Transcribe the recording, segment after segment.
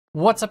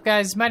What's up,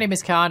 guys? My name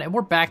is Khan, and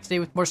we're back today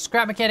with more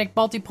Scrap Mechanic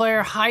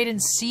multiplayer hide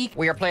and seek.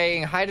 We are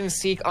playing hide and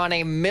seek on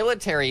a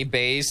military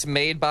base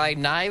made by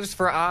Knives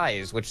for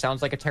Eyes, which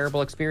sounds like a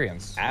terrible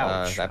experience.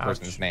 Ouch. That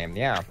person's name.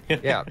 Yeah.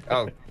 Yeah.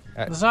 Oh.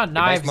 It's not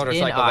knives nice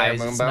in eyes,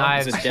 there, it's Moombo.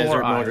 knives It's a for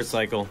desert eyes.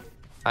 motorcycle.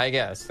 I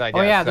guess.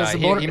 Oh yeah, there's a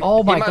motor.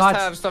 Oh my he must god!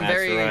 have some That's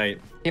very.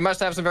 right. He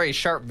must have some very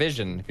sharp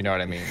vision, if you know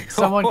what I mean.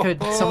 Someone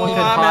could I'm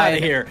hide out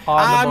of here. on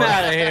the I'm motor.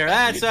 out of here.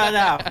 That's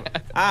enough.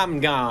 I'm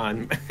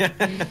gone.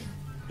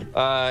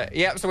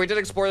 Yeah, so we did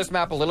explore this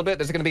map a little bit.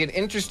 This is going to be an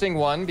interesting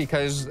one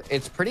because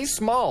it's pretty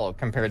small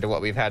compared to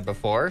what we've had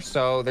before.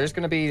 So there's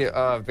going to be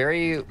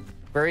very,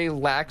 very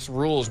lax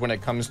rules when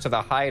it comes to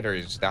the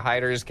hiders. The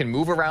hiders can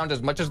move around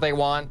as much as they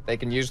want. They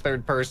can use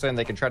third person.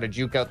 They can try to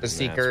juke out the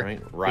seeker.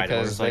 right. Ride a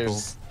because motorcycle.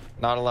 there's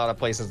not a lot of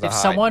places to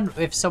hide.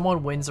 If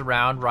someone wins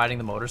around riding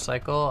the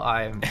motorcycle,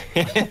 I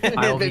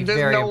will be There's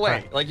very no way.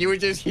 impressed. Like, you would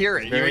just hear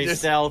it. You Very would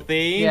just...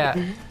 stealthy.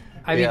 Yeah.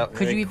 I mean, Yeah, could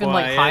you very even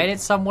like quiet. hide it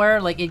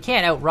somewhere? Like, it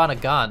can't outrun a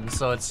gun,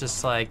 so it's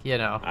just like, you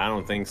know. I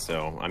don't think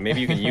so.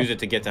 Maybe you can use it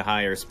to get to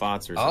higher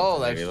spots or something. Oh,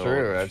 that's Maybe a true,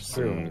 little- that's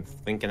true. I'm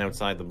thinking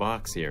outside the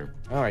box here.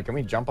 All right, can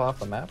we jump off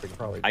the map? We can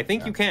probably... I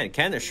think you can.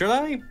 Can it? Should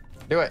I?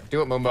 Do it,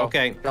 Moombo.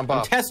 Okay. Jump I'm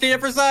off. testing it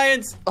for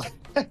science.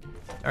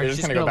 Are you just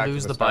just gonna go gonna back to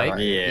lose the the start, bike?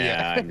 aren't you?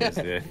 Yeah, I missed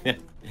it.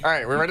 All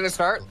right, we're ready to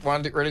start?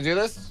 Ready to do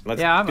this? Let's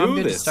Yeah, I'm do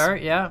good this. to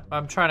start. Yeah,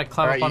 I'm trying to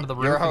climb All up right, onto the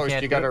roof. you're a and host.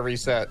 can't You do got to it.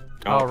 reset.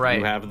 Oh, right.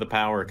 You have the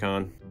power,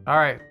 Con. All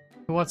right.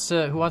 Who wants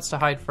to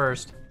hide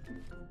first?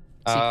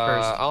 Seek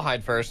first. I'll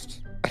hide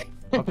first.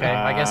 Okay,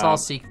 I guess I'll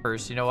seek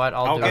first. You know what?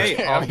 I'll do Okay, it.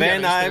 Yeah,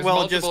 then there's- I there's will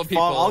multiple just fall.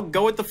 people. I'll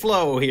go with the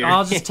flow here.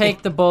 I'll just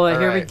take the bullet. Here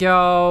we Alright.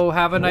 go.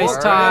 Have a nice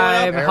Alright,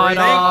 time. there Hide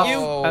we off.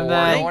 go. And We're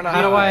then going to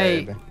hide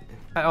away. hide.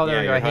 Oh, there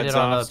Yeah, we go. your I hit HUD's it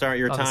on off. the Start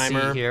your on the seat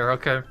timer. here.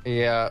 Okay.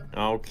 Yeah.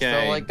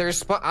 Okay. So, like,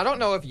 there's I don't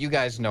know if you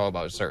guys know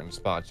about certain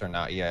spots or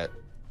not yet.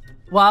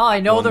 Well, I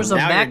know Well, there's a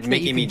now you're mech that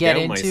making you me can get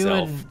doubt into,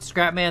 myself. and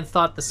Scrapman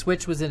thought the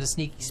switch was in a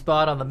sneaky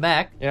spot on the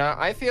mech. Yeah,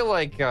 I feel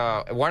like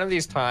one of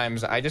these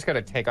times I just got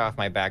to take off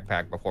my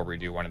backpack before we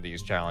do one of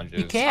these challenges.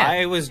 You can't.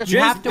 I was You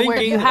just have to wear.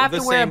 thinking You have the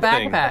to wear a same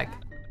thing. backpack.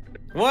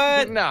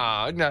 What?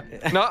 No, not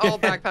all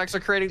backpacks are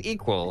created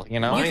equal. You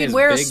know. Mine You can is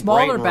wear a big,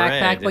 smaller bright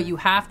backpack, red. but you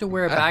have to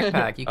wear a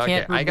backpack. You Okay,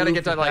 can't. I gotta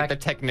get remove to like the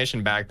back-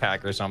 technician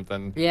backpack or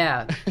something.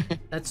 Yeah,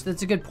 that's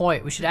a good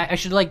point. We should I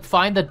should like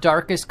find the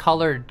darkest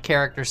colored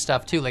character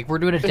stuff too. Like we're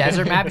doing a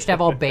desert map, we should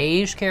have all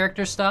beige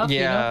character stuff.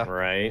 you know? Yeah.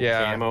 Right.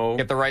 Yeah. Camo.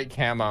 Get the right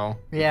camo.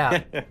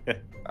 Yeah.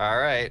 All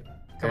right.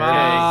 Come There it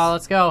on, is.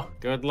 let's go.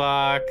 Good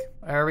luck.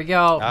 There we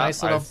go.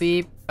 Nice little I've-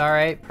 beep. All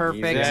right,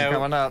 perfect. Easy It's out.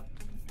 coming up.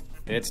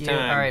 It's You-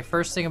 time. all right,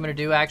 first thing I'm gonna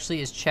do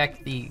actually is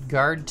check the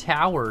guard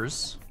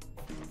towers.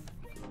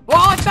 Oh,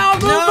 I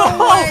found Moombo!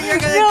 No way you're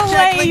gonna No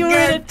check way the you were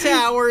guard gonna-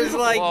 towers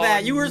like Oh,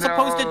 that. You were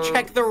supposed to no.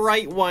 check the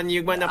right one.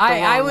 You went up the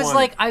wrong I was one.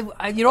 like,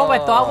 you know what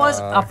my thought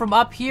was? From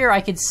up here,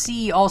 I could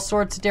see all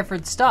sorts of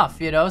different stuff,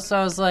 you know? So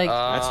I was like,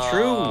 That's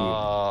true.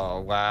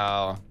 Oh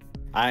wow.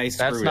 I That's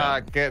screwed up.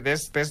 not good.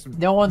 This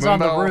no one's on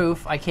the Moombo-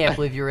 roof. I can't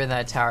believe you were in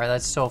that tower.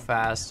 That's so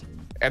fast.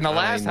 And the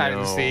last hide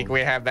and know. seek, we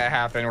had that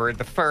happen where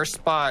the first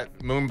spot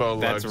Moombo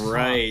looks. That's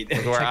right.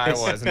 was where I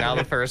was, and now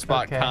the first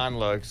spot Okay. Khan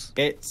looks.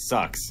 It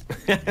sucks. All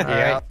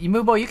Yeah. right,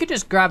 Mubo, you could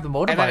just grab the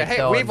motorbike And then, hey,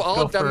 though. we've and all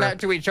go done for- that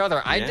to each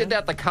other. I Yeah. did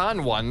that to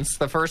Khan once.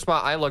 The first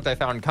spot I looked, I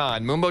found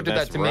Khan. Moombo did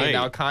That's that to me. right.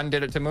 Now Khan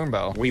did it to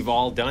Moombo. We've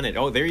all done it.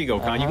 Oh, there you go,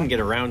 Con. Uh-huh. You can get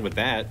around with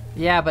that.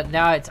 Yeah, but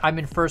now I'm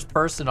in first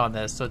person on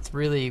this, so it's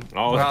really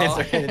Oh, Well-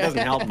 that's right. It doesn't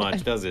help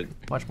much, does it?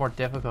 much more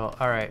difficult.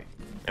 All right.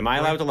 Am I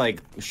allowed to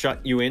like shut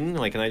you in?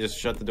 Like, can I just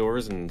shut the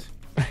doors and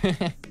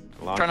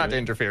lock Try not you to in?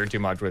 interfere too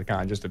much with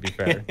Khan, just to be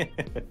fair.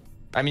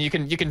 I mean,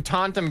 you can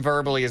taunt him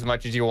verbally as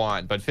much as you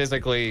want, but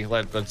physically,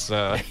 let's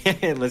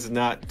Let's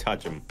not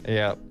touch him.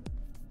 yeah.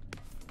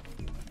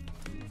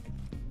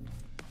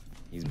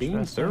 He's being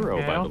Interesting. thorough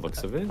Okay, I by the don't-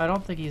 looks of it. I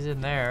don't think he's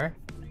in there.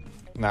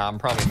 No, I'm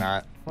probably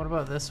not. What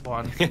about this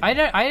one? I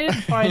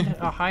didn't find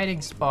a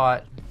hiding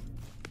spot.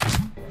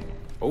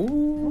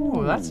 Ooh,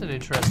 Ooh, that's an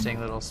interesting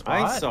little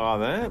spot. I saw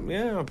that.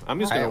 Yeah, I'm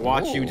just gonna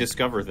watch you ooh.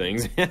 discover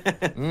things.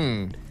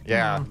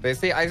 Yeah. But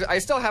see, I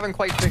still haven't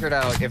quite figured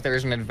out if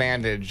there's an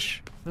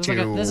advantage This to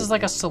is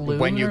like a saloon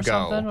when you or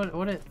go. something.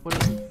 What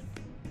is it?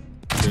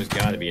 There's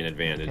got to be an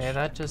advantage. Okay,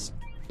 that just.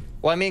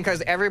 Well, I mean,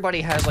 because everybody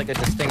has like a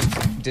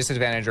distinct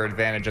disadvantage or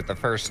advantage at the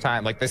first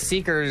time. Like the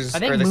seekers, I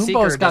think or the Moombo's seeker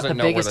got the doesn't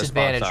know where biggest the spots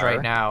advantage are.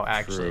 right now.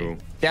 Actually, True.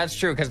 That's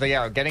true, because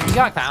getting he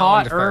got found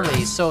caught first.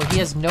 early, so he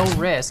has no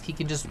risk. He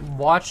can just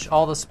watch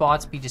all the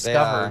spots be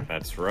discovered.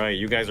 That's right.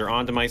 You guys are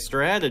onto my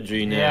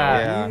strategy now.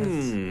 Yeah.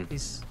 Hmm.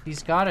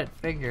 He's got it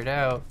figured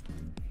out.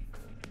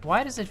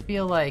 Why does it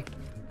feel like?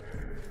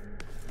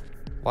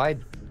 Why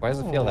does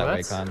it feel Oh, that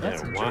way, that's- Con?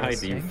 that's- Yeah, why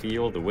do you interesting.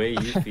 feel the way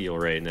you feel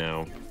right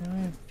now?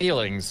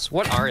 Feelings,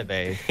 what are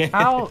they?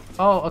 How?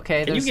 Oh,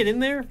 okay. Can you there's- get in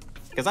there?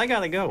 Because I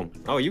gotta go.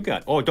 Oh, you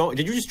got. Oh, don't.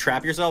 Did you just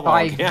trap yourself?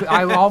 I okay.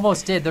 I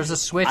almost did. There's a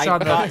switch I on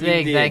the thought you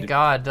thing. did. Thank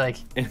God. Like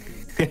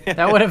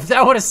that would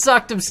have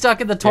sucked him stuck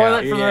in the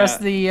toilet for the rest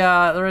of the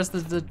rest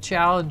of the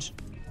challenge.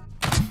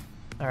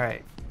 All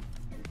right.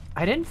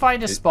 I didn't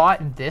find a spot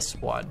in this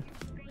one.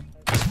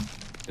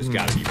 There's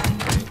gotta be one,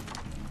 right?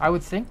 I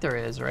would think there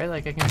is, right?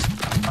 Like I can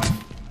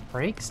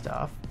break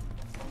stuff.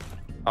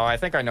 Oh, I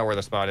think I know where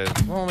the spot is.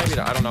 Well, maybe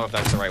not. I don't know if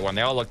that's the right one.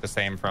 They all look the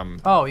same from.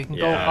 Oh, you can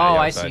go. Yeah, Oh, the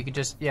I see. outside. You could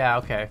just. Yeah.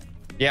 Okay.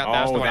 Yeah,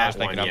 that's Oh, the one I that was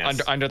thinking one, of.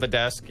 yes. Under the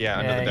desk. Yeah,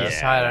 under Yeah, the you desk.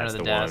 just hide that's under the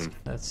the desk.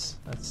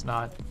 one. That's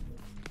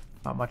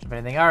not much of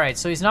anything. All right,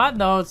 so he's not in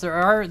those. There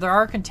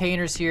are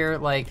containers here.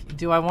 Like,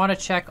 do I want to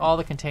check all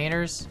the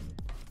containers?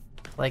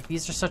 Like,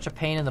 these are such a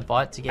pain in the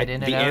butt to get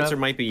in and The out answer of.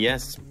 might be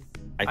yes.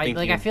 I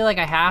I feel like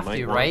I have might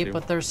to, want right? to.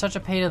 But they're such a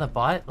pain in the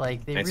butt.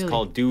 Like they It's really.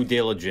 called due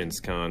diligence,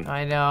 Con.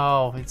 I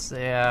know. It's you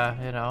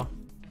know.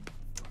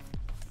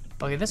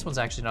 Okay, this one's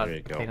actually not There a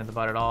you go. pain in the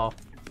butt at all.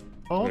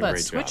 Oh, Doing a that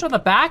great switch job. on the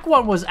back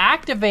one was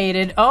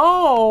activated.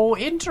 Oh,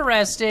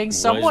 interesting.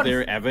 Was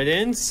there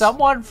evidence?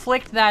 Someone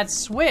flicked that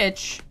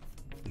switch.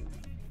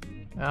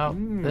 Oh,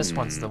 this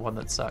one's Hmm. the one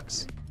that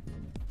sucks.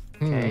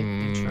 Okay,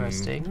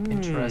 interesting.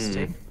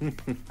 Interesting.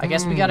 I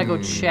guess we gotta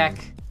go check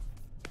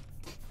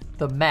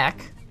the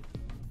mech.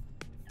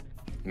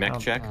 Mech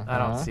check. I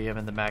don't see him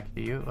in the mech.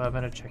 Do you? I'm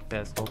gonna check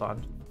this. Hold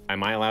on.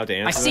 Am I allowed to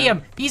answer? I see that?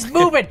 him. He's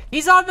moving.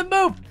 He's on the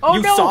move. Oh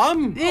You no! saw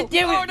him? It's the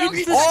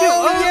he- stu-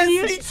 oh, yes, he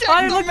he was- checked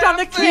I the looked on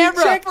the map. He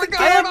camera. checked the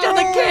I looked on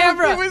the camera.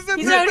 camera. He was in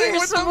He's the out thing here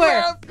with the somewhere.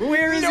 map.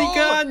 Where is No. he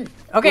gone?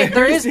 Okay,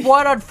 there Where is he?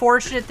 one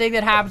unfortunate thing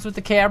that happens with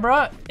the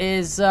camera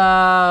is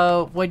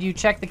when you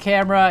check the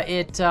camera,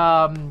 it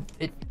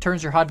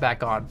turns your HUD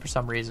back on for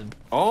some reason.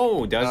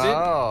 Oh, does it?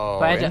 Oh,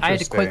 But I had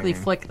to quickly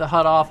interesting. flick the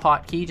HUD off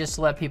hotkey just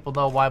to let people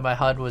know why my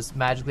HUD was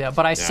magically up.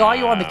 But I saw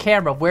you on the Ah.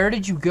 camera. Where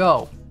did you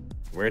go?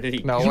 Where did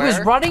he? No. He was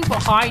Where? running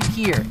behind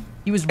here.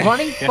 He was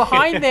running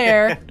behind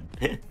there.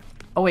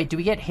 Oh wait, do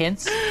we get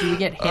hints? Do we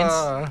get hints?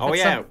 Oh At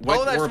yeah. some- what-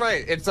 Oh, that's we're-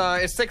 right.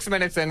 It's 6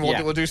 minutes in. We'll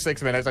Yeah. we'll do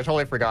 6 minutes. I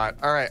totally forgot.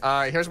 All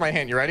right. Here's my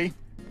hint. You ready?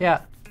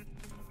 Yeah.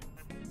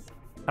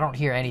 I don't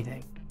hear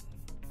anything.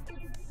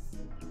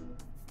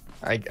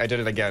 I did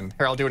it again.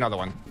 Here, I'll do another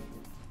one.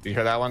 Do you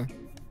hear that one?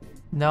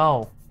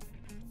 No.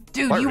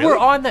 Dude, What, you really? were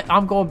on the.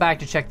 I'm going back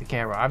to check the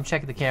camera. I'm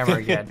checking the camera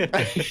again.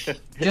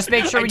 Just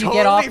make sure I when you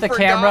get off totally the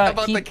forgot camera,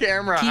 about keep, the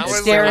camera. keep I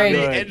was staring.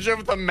 like on the edge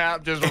of the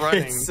map, just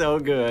running. It's so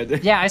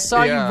good. Yeah, I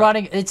saw Yeah. you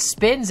running. It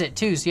spins it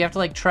too, so you have to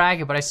like track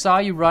it. But I saw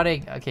you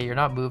running. Okay, you're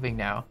not moving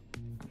now.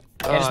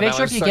 Yeah, just Oh, make that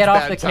sure if was you such get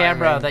off bad the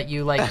camera timing. that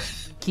you like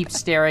keep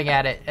staring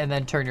at it and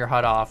then turn your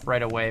HUD off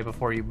right away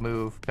before you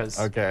move. Because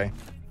Okay.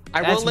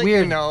 I That's will let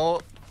weird. you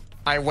know.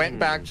 I went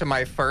back to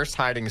my first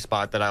hiding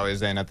spot that I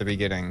was in at the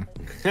beginning.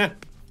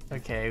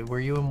 okay, were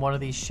you in one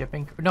of these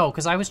shipping? No,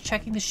 because I was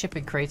checking the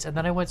shipping crates and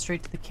then I went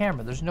straight to the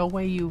camera. There's no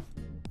way you.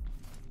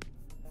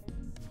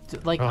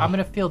 Like I'm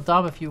gonna feel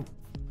dumb if you.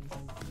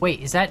 Wait,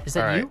 is that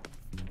All right. you?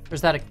 Or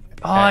is that a?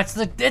 Oh, it's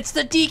the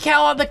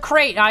decal on the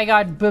crate. I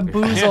got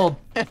bamboozled.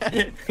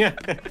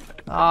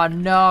 Oh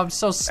no, I'm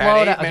so slow.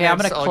 At 8 Okay, I'm gonna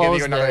minutes, I'll give close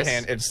you another this.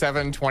 hint. It's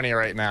 7:20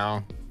 right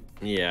now.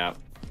 Yeah.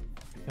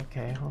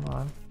 Okay, hold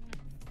on.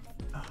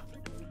 Oh,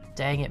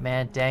 dang it,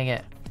 man! Dang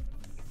it,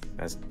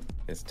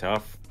 It's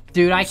tough.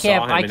 dude! I You saw him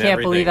can't and believe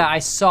everything. that I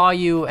saw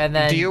you and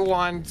then. Do you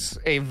want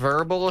a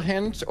verbal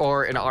hint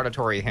or an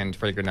auditory hint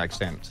for your next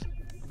hint?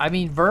 I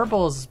mean,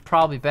 verbal is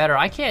probably better.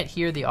 I can't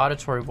hear the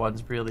auditory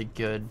ones really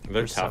good.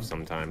 They're for tough some-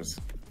 sometimes.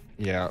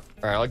 Yeah. All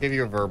right, I'll give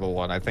you a verbal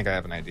one. I think I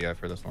have an idea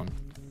for this one.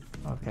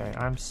 Okay,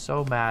 I'm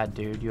so mad,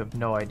 dude. You have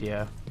no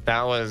idea.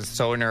 That was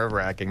so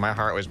nerve-wracking. My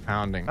heart was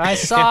pounding. I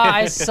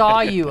saw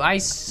you,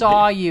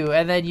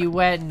 and then you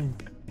went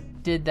and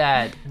did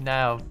that.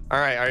 No, All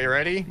right, are you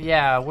ready?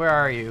 yeah. Where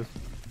are you?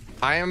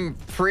 I am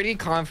pretty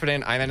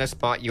confident I'm in a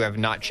spot you have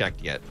not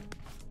checked yet.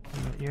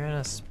 You're in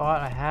a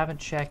spot I haven't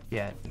checked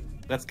yet.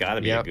 That's got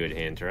to be Yep. a good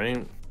hint,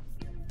 right?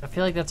 I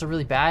feel like that's a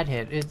really bad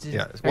hit.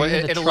 Yeah. Are Well, you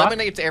in the it truck?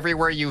 eliminates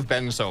everywhere you've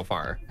been so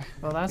far.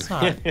 Well, that's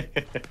not.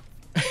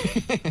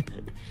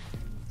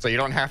 So you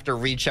don't have to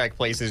recheck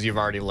places you've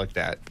already looked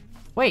at.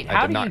 Wait, I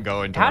how did did not you?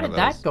 go into How one did of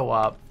that those. go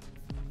up?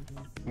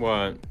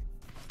 What?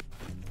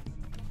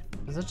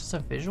 Is that just a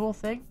visual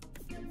thing?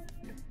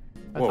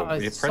 I Whoa, thought I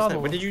you saw press the- that.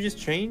 What did you just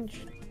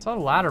change? Saw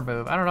the ladder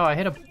move. I don't know. I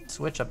hit a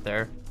switch up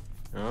there.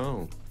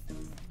 Oh.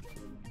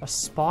 A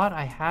spot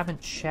I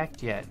haven't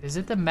checked yet. Is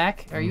it the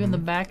mech? Are you in the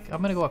mech?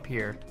 I'm gonna go up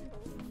here.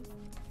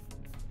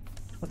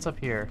 What's up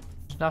here?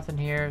 There's nothing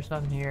here. There's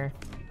nothing here.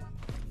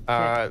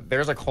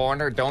 There's a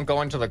corner. Don't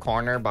go into the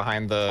corner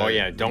behind the. Oh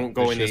yeah, don't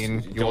go in this.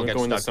 machine. You will Don't get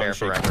go in the stuck there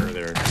sun-shaped forever.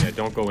 corner there. Yeah,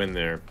 don't go in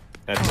there.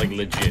 That's like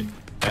legit.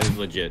 That is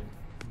legit.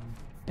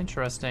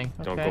 Interesting.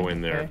 Don't Okay, go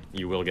in there. okay.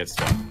 You will get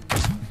stuck.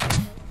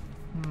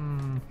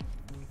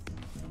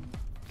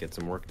 Get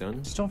some work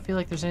done. Just don't feel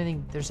like there's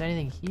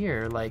anything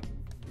here. Like,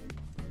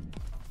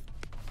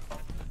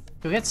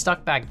 you'll get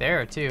stuck back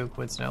there too.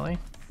 Coincidentally,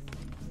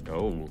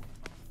 Oh.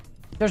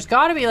 there's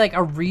got to be like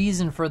a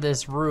reason for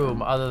this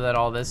room other than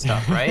all this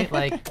stuff, right?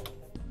 Like,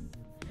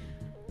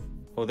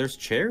 Oh, there's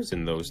chairs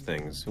in those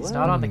things. it's What?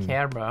 not on the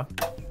camera.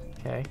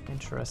 Okay,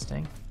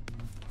 interesting.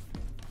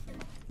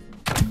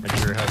 I give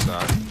your heads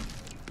up.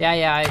 Yeah,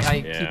 I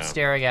Yeah. keep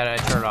staring at it.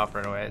 I turn it off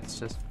right away. It's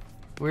just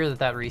weird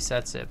that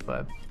resets it,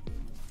 but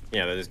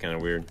Yeah, that is kind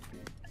of weird.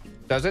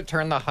 Does it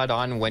turn the HUD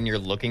on when you're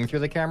looking through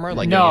the camera?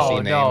 Like, do no, you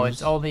see no, names?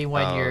 it's only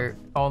when you're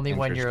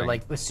interesting.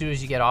 like as soon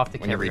as you get off the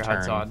When you camera, your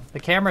HUD's return. on. The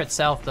camera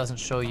itself doesn't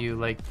show you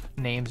like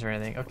names or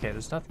anything. Okay,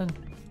 there's nothing.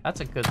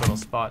 That's a good little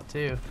spot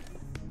too.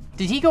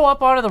 Did he go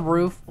up onto the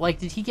roof? Like,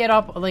 did he get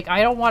up? Like,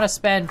 I don't want to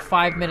spend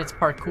 5 minutes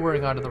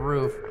parkouring onto the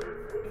roof.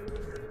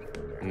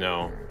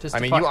 No. Just I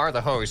to mean, you are the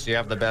host. You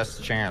have the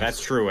best chance.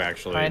 That's true,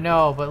 actually. I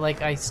know, but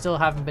like, I still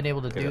haven't been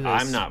able to do this.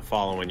 I'm not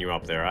following you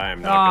up there. I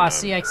am not. Ah, gonna...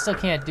 see, I still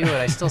can't do it.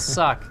 I still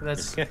suck.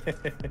 That's.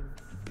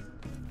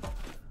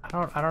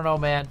 I don't know,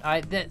 man.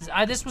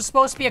 This was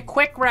supposed to be a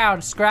quick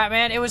round,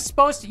 Scrapman. It was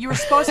supposed to. You were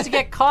supposed to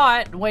get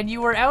caught when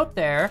you were out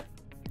there.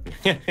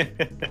 All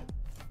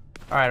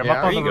right, I'm Yeah, up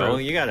There on you the go.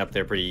 roof. You got up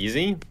there pretty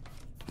easy.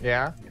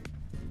 Yeah.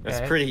 That's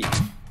Okay. pretty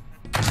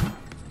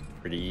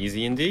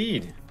easy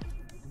indeed.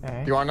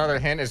 Okay. You want another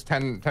hint? It's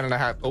 10 and a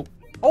half. Oh.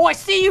 Oh, I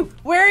see you.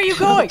 Where are you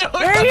going?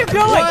 Where are you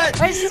going?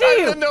 What? I see I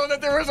you. didn't know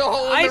that there was a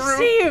hole in I the roof.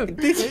 see you.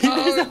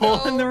 There's a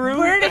hole in the roof.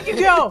 Where did you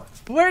go?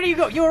 Where did you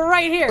go? You were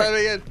right here. Let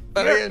me in.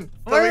 Let me in.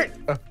 Where?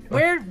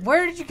 Let me...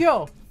 Where did you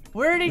go?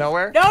 Where did?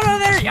 Nowhere? No,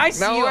 there. I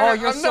see you. Nowhere. Oh,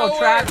 you're I'm so nowhere.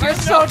 trapped. You're I'm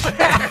so nowhere.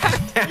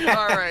 trapped.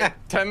 All right.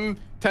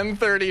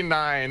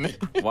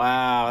 10:39.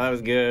 Wow, that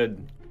was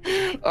good.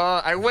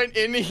 I went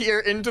in here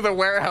into the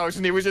warehouse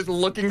and he was just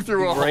looking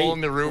through a hole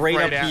in the roof right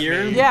up at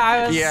here? me. Yeah,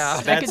 I was. Yeah.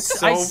 I That's could,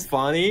 so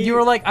funny. You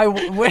were like,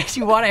 where do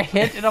you want to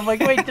hit? And I'm like,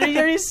 wait,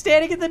 are you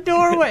standing in the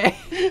doorway?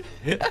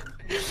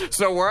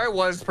 So where I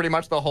was pretty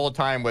much the whole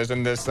time was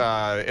in this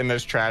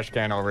trash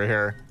can over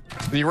here.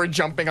 You were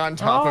jumping on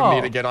top of me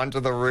Oh. to get onto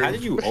the roof. How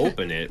did you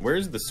open it?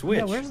 Where's the switch?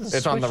 Yeah, where's the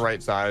It's on the switch?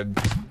 right side. in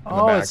the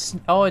Oh,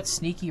 back. it's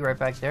sneaky right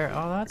back there.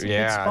 Oh, that's a good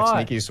Yeah, spot.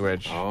 sneaky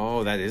switch.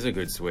 Oh, that is a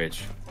good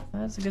switch.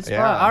 That's a good spot.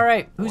 Yeah. All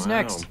right, who's Wow.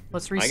 next?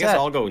 Let's reset. I guess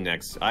I'll go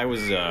next. I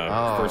was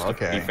first to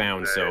okay. be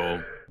found,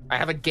 so I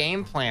have a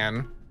game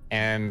plan,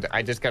 and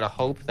I just gotta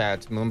hope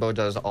that Moombo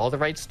does all the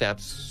right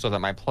steps so that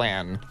my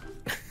plan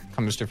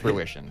comes to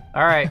fruition.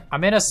 All right,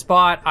 I'm in a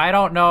spot. I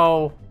don't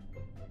know.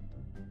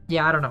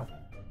 Yeah, I don't know.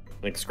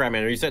 like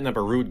Scrapman, are you setting up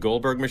a Rube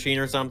Goldberg machine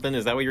or something?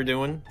 Is that what you're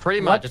doing?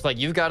 Pretty What? much, it's like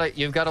you've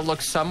gotta look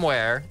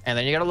somewhere, and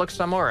then you gotta look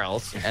somewhere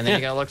else, and then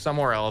you gotta look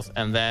somewhere else,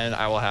 and then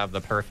I will have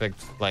the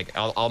perfect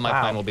all my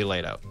Wow. plan will be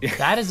laid out.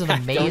 That is an I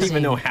don't amazing.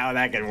 even know how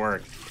that can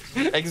work.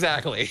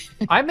 Exactly.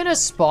 I'm in a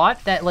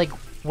spot that like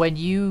when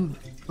you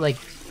like.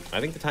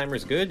 I think the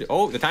timer's good.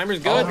 Oh, the timer's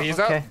good. Oh, he's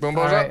up. Okay. Moombo's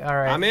all right, up. all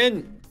right. I'm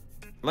in.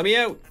 Let me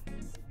out.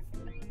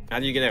 How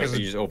do you get out? There's So a-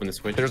 you just open the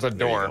switch? There's a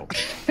There you door.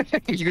 go.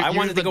 You I use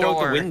wanted to the go out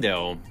door. the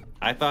window.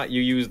 I thought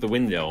you used the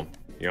window.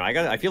 You know,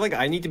 I feel like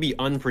I need to be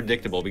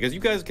unpredictable because you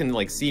guys can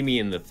like see me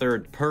in the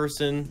third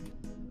person.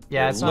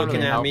 Yeah, You're it's not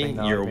looking really at helping, me.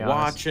 though, to You're be honest.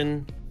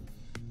 watching.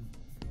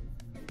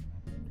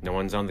 No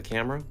one's on the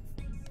camera.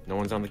 No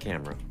one's on the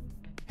camera.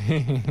 I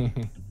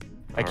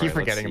All keep right,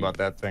 forgetting let's about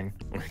that thing.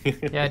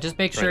 Yeah, just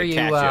make Trying sure to you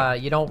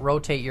catch you don't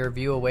rotate your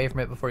view away from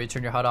it before you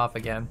turn your HUD off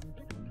again.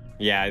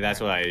 Yeah, that's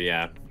what I.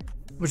 Yeah.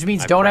 Which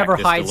means I don't ever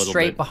practiced a hide little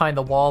straight bit. behind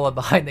the wall and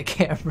behind the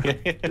camera.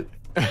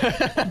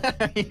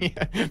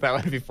 That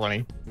would be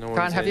funny. No Con,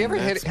 one's have you in ever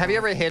that have you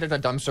spot. ever hated a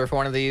dumpster for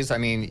one of these? I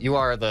mean, you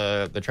are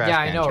the trash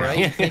Yeah, can I know, champ. right?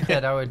 You think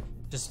that I would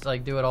just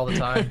like do it all the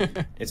time?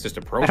 It's just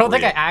I appropriate. don't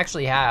think I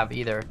actually have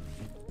either.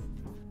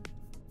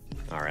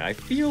 All right, I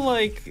feel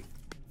like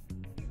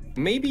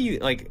maybe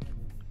like.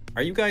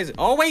 Are you guys?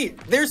 Oh wait,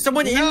 there's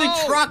someone in the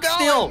truck no,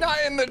 still. I'm not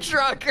in the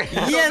truck. I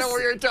don't Yes. know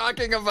what you're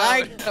talking about.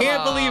 I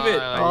can't believe it.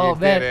 Oh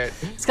you man, did it.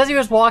 it's because he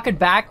was walking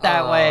back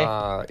that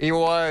way. He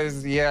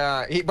was,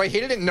 yeah. But he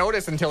didn't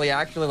notice until he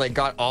actually like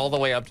got all the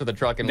way up to the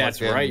truck and That's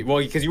looked in. right. Well,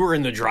 because you were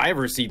in the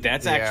driver's seat,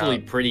 that's Yeah. actually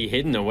pretty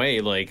hidden away.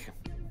 Like,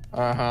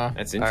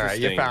 That's interesting. All right,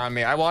 you found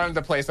me. I wanted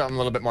to play something a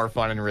little bit more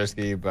fun and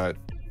risky, but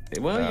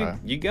well,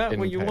 you got what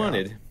didn't you pay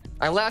wanted. off.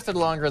 I lasted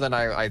longer than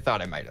I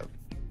thought I might have.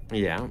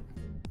 Yeah,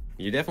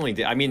 you definitely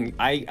did. I mean,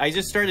 I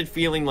just started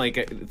feeling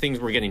like things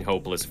were getting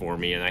hopeless for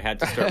me, and I had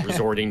to start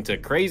resorting to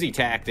crazy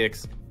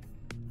tactics.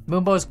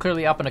 Moombo's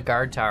clearly up in a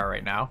guard tower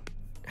right now.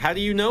 How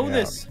do you know Yeah.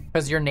 this?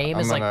 Because your name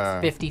I'm is like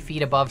gonna- 50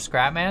 feet above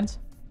Scrapman's.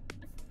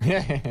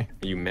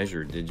 You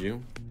measured, did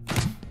you?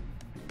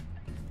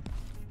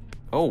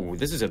 Oh,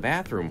 this is a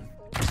bathroom.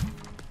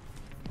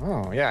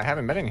 Oh, yeah, I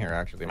haven't been in here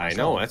actually. I Myself.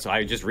 know. That's.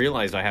 I just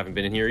realized I haven't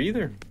been in here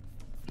either.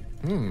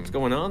 What's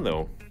going on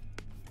though?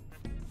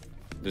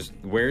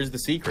 Where's the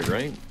secret,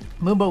 right?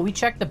 Moombo, we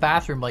checked the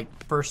bathroom like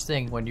first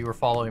thing when you were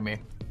following me.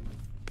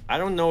 I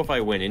don't know if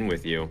I went in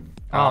with you.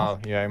 Oh,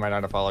 yeah, he might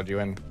not have followed you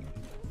in.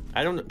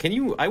 I don't. Can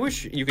you? I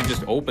wish you could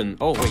just open.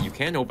 Oh wait, you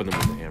can open them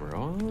with the hammer.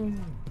 Oh.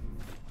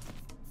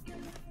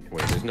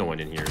 Wait, there's no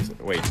one in here.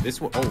 Wait, this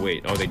one. Oh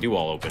wait. Oh, they do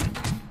all open.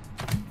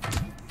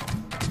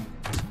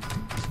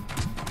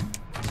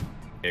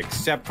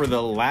 Except for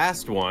the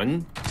last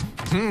one.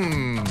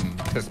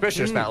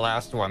 Suspicious, that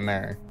last one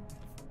there.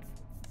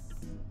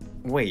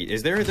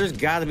 Wait, there's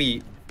gotta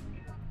be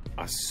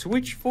a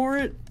switch for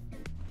it?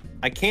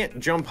 I can't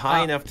jump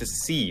high enough to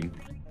see.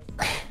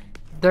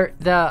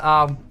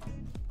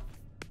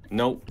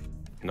 Nope.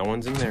 No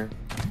one's in there.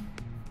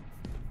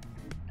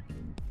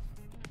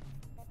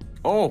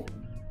 Oh!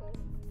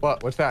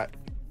 What? What's that?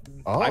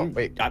 Oh,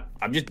 wait.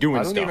 I'm just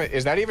doing stuff.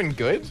 Is that even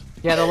good?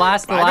 Yeah, the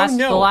last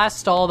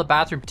stall, the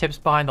bathroom tips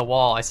behind the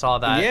wall. I saw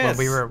that Yes.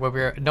 when we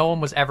were. No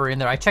one was ever in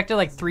there. I checked it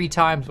like 3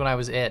 times when I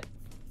was it.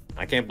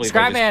 I can't believe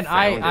Scrapman,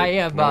 I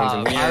am. No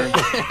one's in here.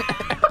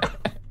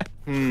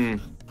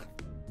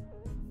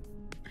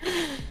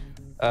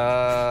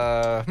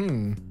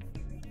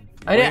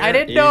 I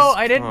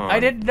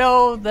didn't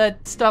know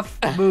that stuff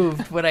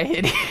moved when I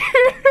hit here.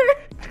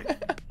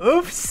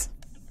 Oops.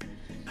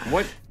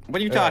 What are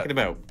you talking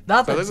about?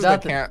 Nothing. So this is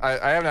nothing.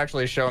 I haven't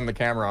actually shown the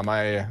camera on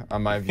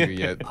my view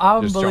yet.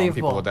 Just showing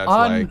people Unbelievable. what that's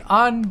like.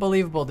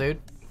 Unbelievable,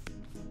 dude.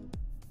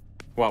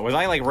 What, was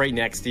I like right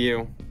next to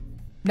you?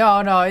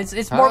 No,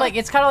 it's more like,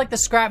 it's kind of like the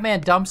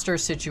Scrapman dumpster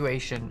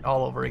situation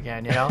all over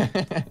again, you know?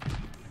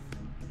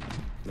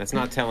 That's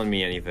not telling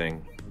me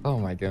anything. Oh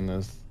my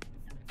goodness.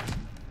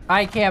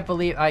 I can't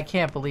believe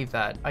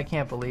that. I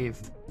can't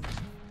believe.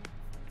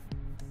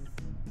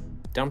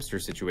 Dumpster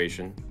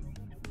situation.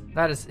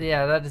 That is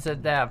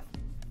a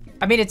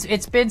I mean,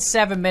 it's been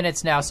 7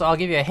 minutes now, so I'll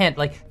give you a hint.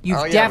 Like,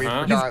 you've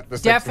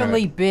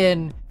definitely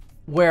been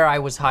where I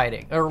was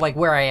hiding, or like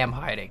where I am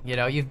hiding. You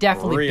know, you've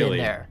definitely been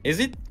there. Is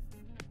it?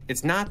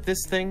 It's not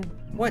this thing.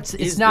 What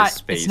it's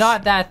not. It's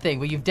not that thing,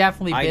 but you've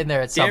definitely been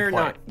there at some point. I dare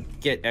not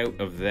get out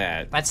of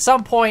that. At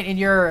some point in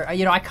your,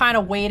 you know, I kind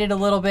of waited a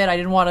little bit. I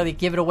didn't want to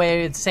give it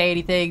away and say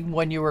anything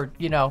when you were,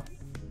 you know,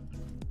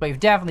 but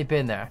you've definitely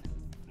been there.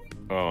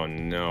 Oh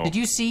no! Did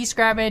you see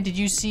Scrapman? Did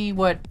you see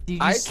what?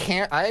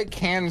 I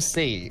can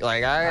see.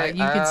 Like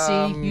you can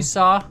see. You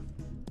saw.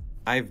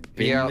 I've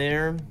been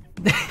there.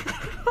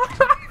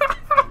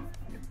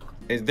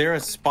 Is there a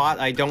spot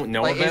I don't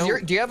know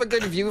about? Do you have a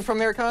good view from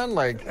there, Con?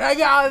 Like,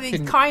 yeah,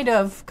 kind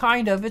of.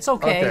 It's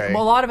okay.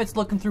 Well, a lot of it's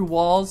looking through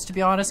walls, to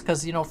be honest,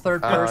 because you know,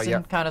 third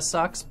person kind of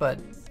sucks. But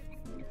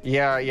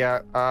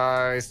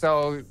yeah.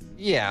 So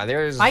yeah,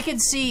 there's. I can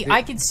see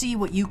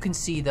what you can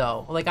see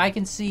though. Like I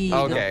can see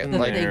the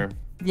thing.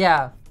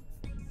 Yeah.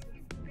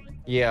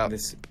 Yeah.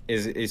 This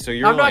is so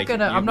you're. I'm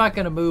not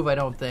gonna move. I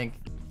don't think.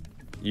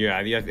 Yeah.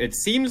 It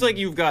seems like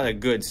you've got a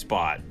good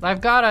spot.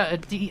 I've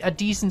got a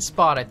decent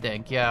spot. I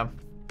think. Yeah.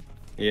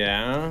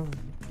 Yeah.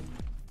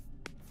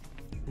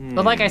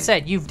 But like I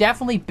said, you've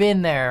definitely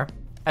been there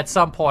at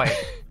some point.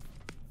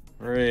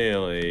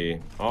 Really?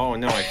 Oh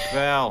no, I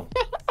fell.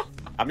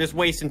 I'm just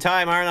wasting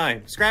time, aren't I?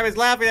 Scrapman's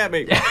laughing at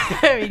me.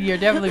 I mean, you're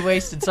definitely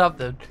wasting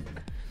something.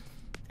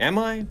 Am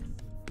I?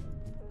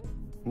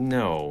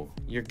 No,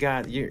 you're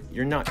not.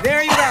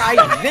 There you are.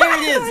 There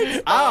it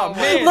is. Oh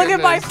man! Look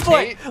at my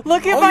foot.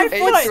 Look at my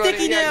foot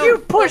sticking out. You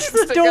pushed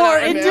the door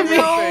into me.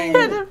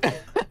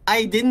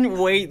 I didn't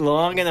wait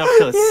long enough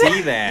to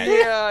see that.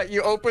 Yeah,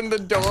 you opened the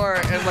door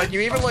and like you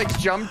even like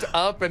jumped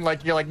up and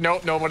like you're like,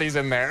 nope, nobody's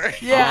in there.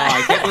 Yeah,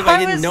 I can't believe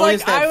I didn't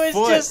notice that I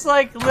was just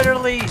like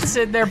literally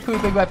sitting there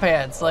pooping my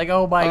pants. Like,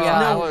 oh my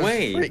god. No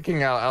way.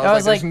 Freaking out. I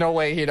was like, there's no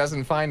way he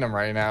doesn't find them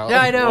right now.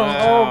 Yeah, I know.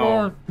 Wow.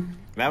 Oh man.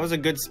 That was a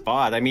good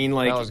spot. I mean,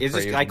 like,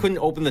 I couldn't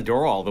open the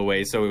door all the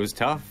way, so it was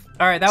tough.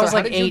 All right, that was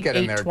like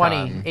 8:20 or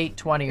something.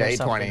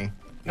 8:20.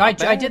 I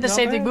did the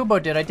same thing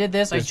Mubo did. I did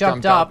this. I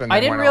jumped up. I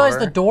didn't realize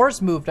the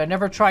doors moved. I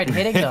never tried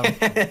hitting them.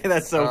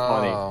 That's so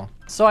funny.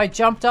 So I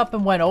jumped up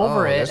and went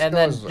over it, and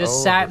then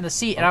just sat in the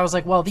seat. And I was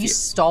like, well, these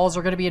stalls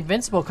are going to be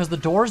invincible because the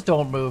doors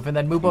don't move. And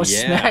then Mubo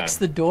smacks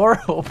the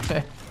door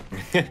open.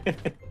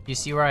 You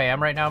see where I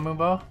am right now,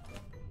 Mubo?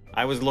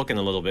 I was looking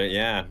a little bit,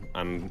 yeah.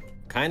 I'm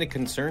kind of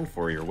concerned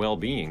for your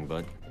well-being,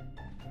 but...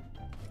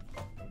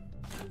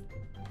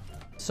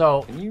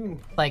 So, can you...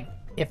 like,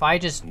 if I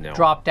just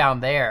drop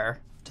down there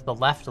to the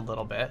left a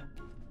little bit...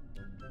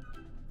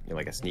 You're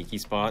like a sneaky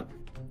spot?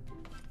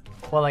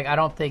 Well, like, I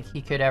don't think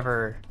he could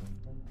ever...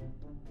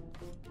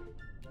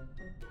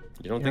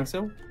 You don't think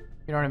so? You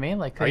know what I mean?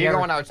 Like, are you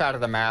going outside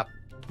of the map?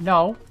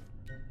 No.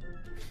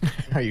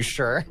 Are you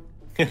sure?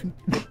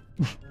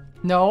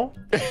 No.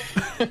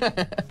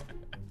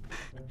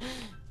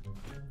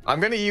 I'm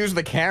gonna use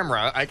the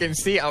camera. I can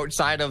see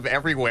outside of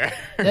everywhere.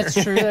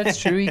 That's true. That's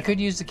true. You could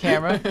use the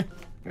camera.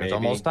 It's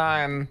almost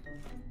time.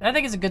 I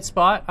think it's a good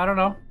spot. I don't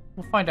know.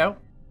 We'll find out,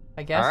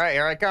 I guess. All right,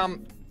 here I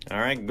come. All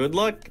right, good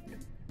luck.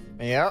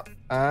 Yep.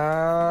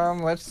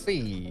 Let's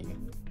see.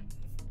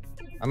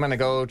 I'm gonna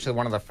go to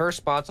one of the first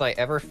spots I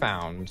ever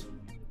found.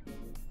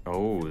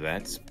 Oh,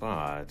 that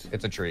spot.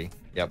 It's a tree.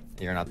 Yep,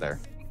 you're not there.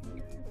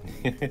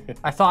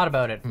 I thought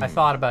about it.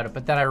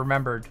 But then I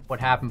remembered what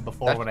happened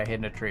before when I hid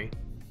in a tree.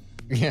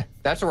 Yeah,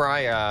 that's where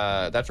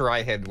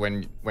I hid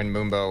when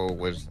Moombo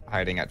was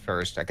hiding at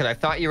first. Because I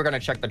thought you were gonna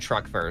check the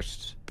truck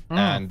first,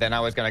 and then I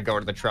was gonna go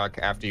to the truck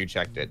after you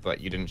checked it,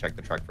 but you didn't check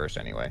the truck first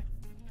anyway.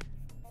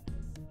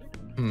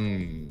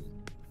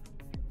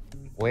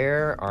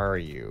 Where are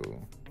you?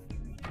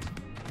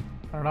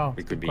 I don't know.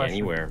 We could be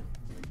anywhere.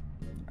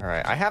 All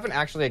right, I haven't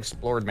actually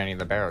explored many of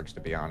the barracks,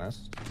 to be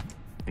honest.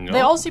 No?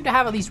 They all seem to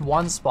have at least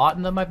one spot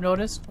in them, I've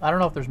noticed. I don't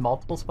know if there's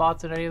multiple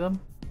spots in any of them.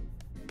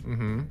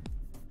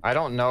 I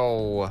don't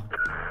know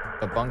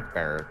the bunk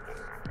barracks.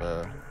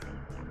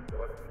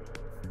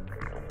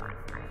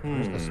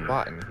 Where's the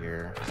spot in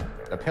here?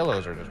 The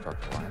pillows are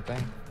destructible, aren't they?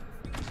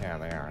 Yeah,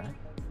 they are.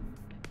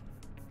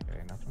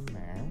 Okay, nothing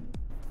there.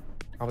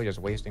 Probably just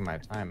wasting my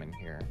time in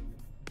here.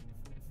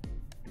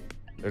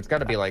 There's got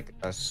to be like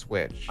a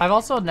switch. I've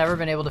also never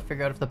been able to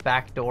figure out if the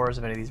back doors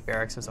of any of these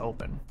barracks is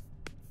open.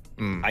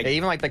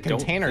 Even like the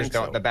containers think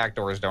so. don't. The back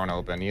doors don't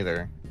open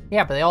either.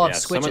 Yeah, but they all Yeah,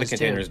 have some switches of the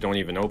containers don't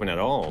even open at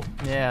all.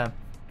 too. Yeah.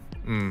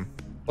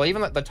 Well,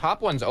 even the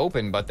top ones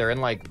open, but they're in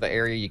like the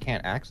area you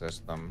can't access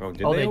them. Oh,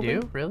 did Oh, they open?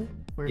 do? Really?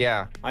 Weird.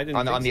 Yeah, I didn't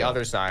on think the so.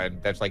 other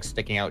side, that's like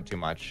sticking out too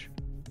much.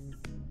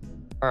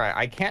 All right,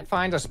 I can't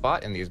find a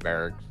spot in these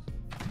barracks.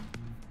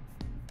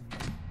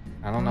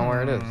 I don't know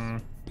where it is.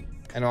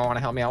 Anyone want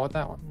to help me out with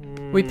that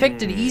one? We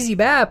picked an easy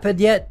map, and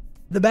yet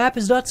the map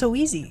is not so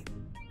easy.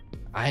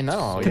 I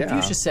know. Yeah.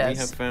 Confucius We have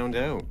says. found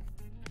out.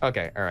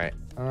 Okay. All right.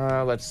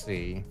 Let's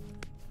see.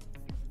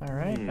 All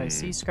right, I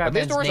see Are these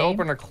Scrapman's doors name.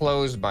 open or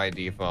closed by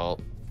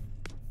default?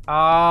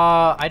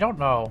 I don't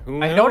know.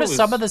 Who I noticed knows?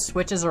 some of the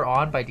switches are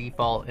on by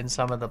default in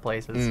some of the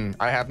places.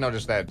 I have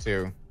noticed that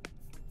too.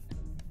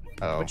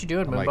 Oh, What you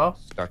doing, I'm, like, Moonbo?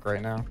 stuck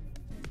right now.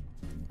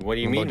 What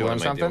do you Mumbo mean? doing What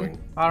am I something?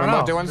 doing? I don't Mumbo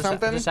know. doing just,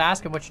 something? Just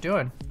ask him what you're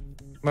doing.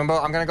 Mumbo,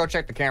 I'm gonna go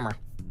check the camera.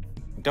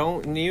 You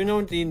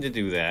don't need to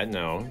do that.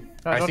 No. No,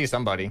 I don't- see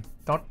somebody.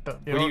 Don't,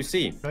 What do you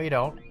see? No, you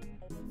don't.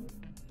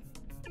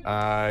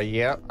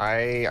 Yeah,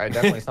 I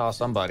definitely saw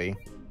somebody.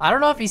 I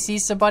don't know if he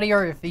sees somebody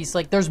or if he's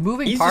like, there's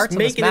moving He's parts just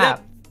on this making it map.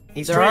 up.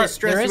 He's There trying are, to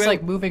stress there is you like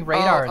out. moving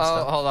radar and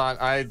stuff. Hold on.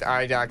 I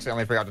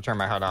accidentally forgot to turn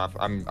my HUD off.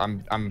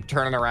 I'm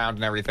turning around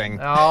and everything.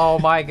 Oh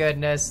my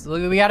goodness.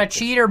 Look, we got a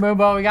cheater,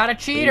 Moombo. We got a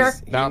cheater.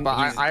 No,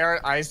 but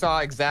I saw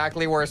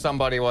exactly where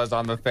somebody was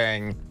on the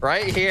thing.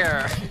 Right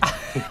here.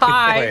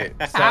 Hi.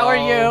 Wait, How are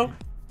so- you?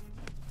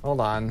 Hold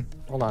on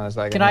a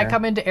second. Can I here.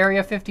 come into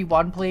Area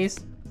 51, please?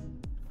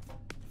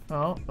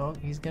 Oh,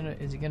 is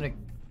he gonna,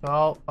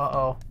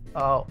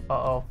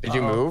 uh-oh. Did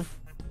you move?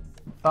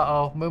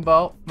 Uh-oh,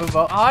 Moombo.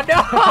 Oh, no!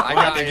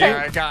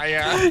 I got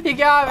you. You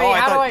got me. Oh, I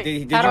how do thought- I,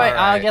 did how do you- I, I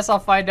Alright. guess I'll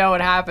find out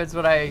what happens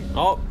when I,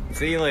 Oh,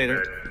 see you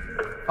later.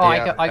 oh,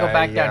 Yeah, I go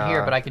back down yeah.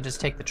 here, but I can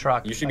just take the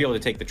truck. You should be able to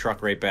take the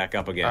truck right back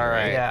up again. All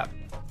right. Yeah.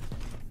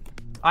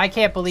 I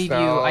can't believe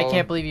I So-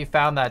 can't believe you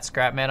found that,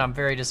 Scrap Man. I'm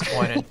very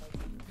disappointed.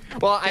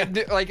 Well,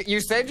 like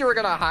you said, you were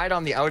gonna hide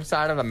on the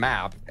outside of the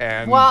map,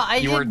 and Well,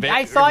 you were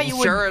I thought you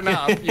would. Sure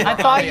enough, you were I on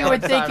thought the you would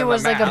outside think of it the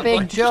was like a map.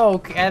 big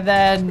joke, and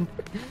then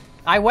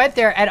I went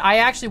there, and I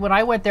actually, when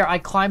I went there, I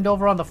climbed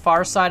over on the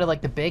far side of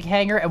like the big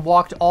hangar and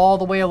walked all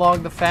the way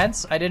along the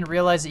fence. I didn't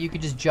realize that you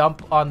could just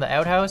jump on the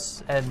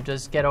outhouse and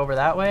just get over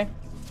that way.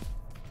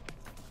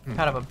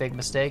 Kind of a big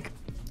mistake.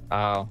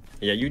 Oh,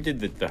 Yeah, you did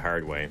the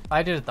hard way.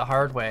 I did it the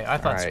hard way. I all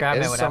thought right.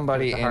 Scrapman Is would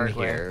somebody have to do it the in hard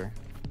way. here?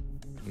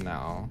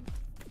 No.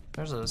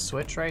 There's a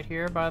switch right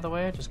here, by the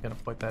way. Just gonna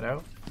point that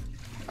out.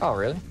 Oh,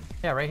 really?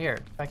 Yeah, right here,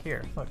 back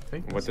here. Look, see?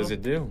 What does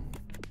it do?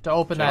 To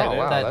open that, Oh,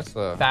 wow, that that's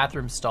a-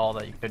 bathroom stall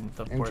that you couldn't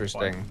afford.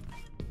 Interesting.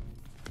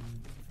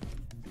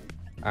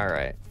 All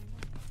right.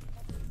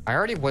 I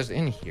already was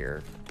in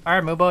here. All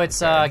right, Mubo, it's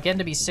getting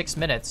to be 6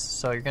 minutes,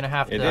 so you're gonna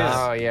have to. It is.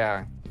 Oh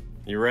yeah.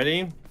 You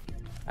ready?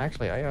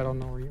 Actually, I don't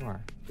know where you are.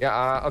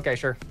 Yeah. Okay.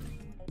 Sure.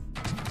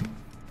 All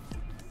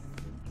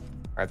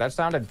right. That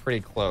sounded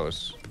pretty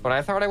close. But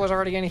I thought I was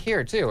already in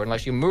here too,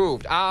 unless you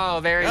moved.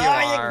 Oh, there you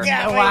are.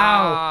 got me.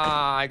 Wow.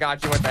 Ah, I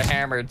got you with the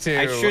hammer too.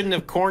 I shouldn't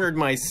have cornered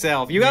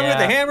myself. You got me with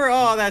the Yeah. hammer?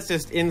 Oh, that's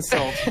just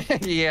insult.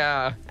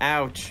 Yeah.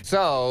 Ouch.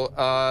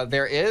 So,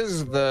 there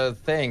is the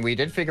thing. We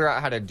did figure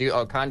out how to do.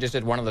 Oh, Khan just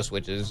did one of the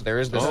switches. There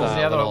is this. Oh. This is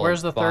the other one. little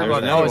Where's the third bar. There's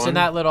one? another Oh, it's in one.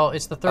 that little.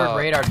 It's the third Oh.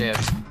 radar dish.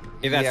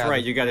 Yeah, that's Yeah,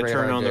 right. You got to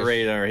radar turn on the dish.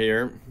 radar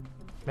here.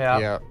 Yeah.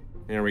 Yeah.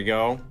 There we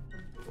go.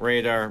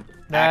 Radar.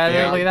 Look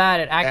activate. at that.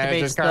 It And it's activates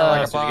just kind of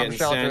like a the. So you're bomb getting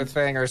shelter sent.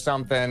 thing or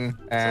something.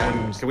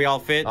 And Can we all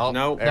fit? Oh,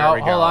 Nope. there No,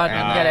 we hold go. on.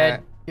 And You get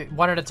it.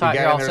 One at a time. get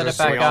Here, in, I'll there's send a it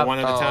back switch. switch. up. One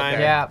at a Oh, time.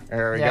 okay. Yeah.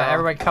 There we Yeah. go.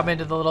 Everybody come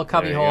into the little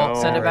cubby There you hole.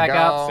 go. Send it There we back go.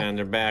 up. Send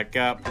her back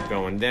up.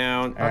 Going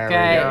down. There we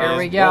Okay, go. here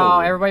we go. Whoa.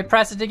 Everybody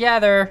press it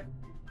together.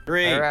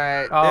 3. All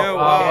right.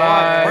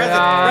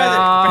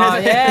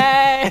 Present.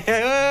 Yay!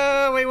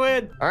 Oh, we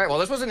win. All right. Well,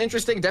 this was an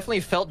interesting. Definitely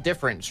felt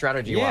different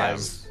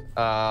strategy-wise.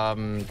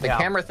 The Yeah.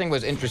 camera thing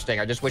was interesting.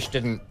 I just wish it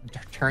didn't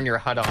turn your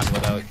HUD on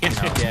without,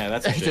 Yeah,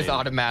 that's a just shame.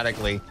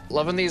 automatically.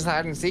 Loving these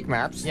hide and seek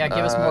maps. Yeah, give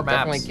us more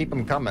Definitely maps. keep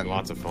them coming.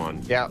 Lots of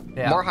fun. Yeah,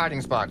 Yeah. more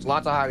hiding spots.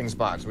 Lots of hiding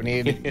spots. We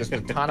need just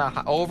a ton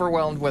of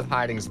overwhelmed with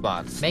hiding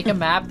spots. Make a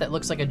map that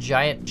looks like a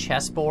giant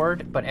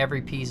chessboard, but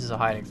every piece is a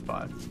hiding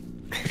spot.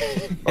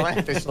 Well,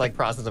 it's like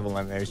process of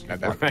elimination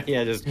at that point. Right,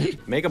 yeah, just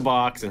make a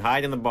box and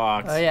hide in the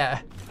box. Oh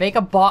yeah, make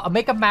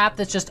a map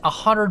that's just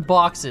 100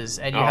 boxes,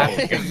 and you Oh, have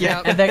to, God.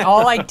 Yeah. and they're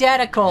all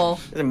identical.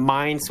 It's a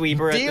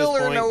minesweeper at Deal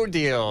this or point. no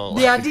deal.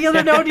 Yeah, deal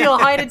or no deal,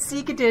 hide and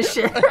seek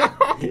edition.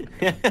 Can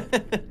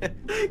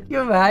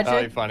you imagine?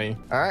 That'd be funny.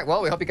 All right.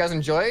 Well, we hope you guys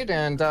enjoyed,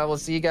 and we'll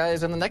see you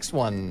guys in the next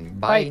one.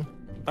 Bye.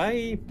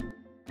 Bye. Bye.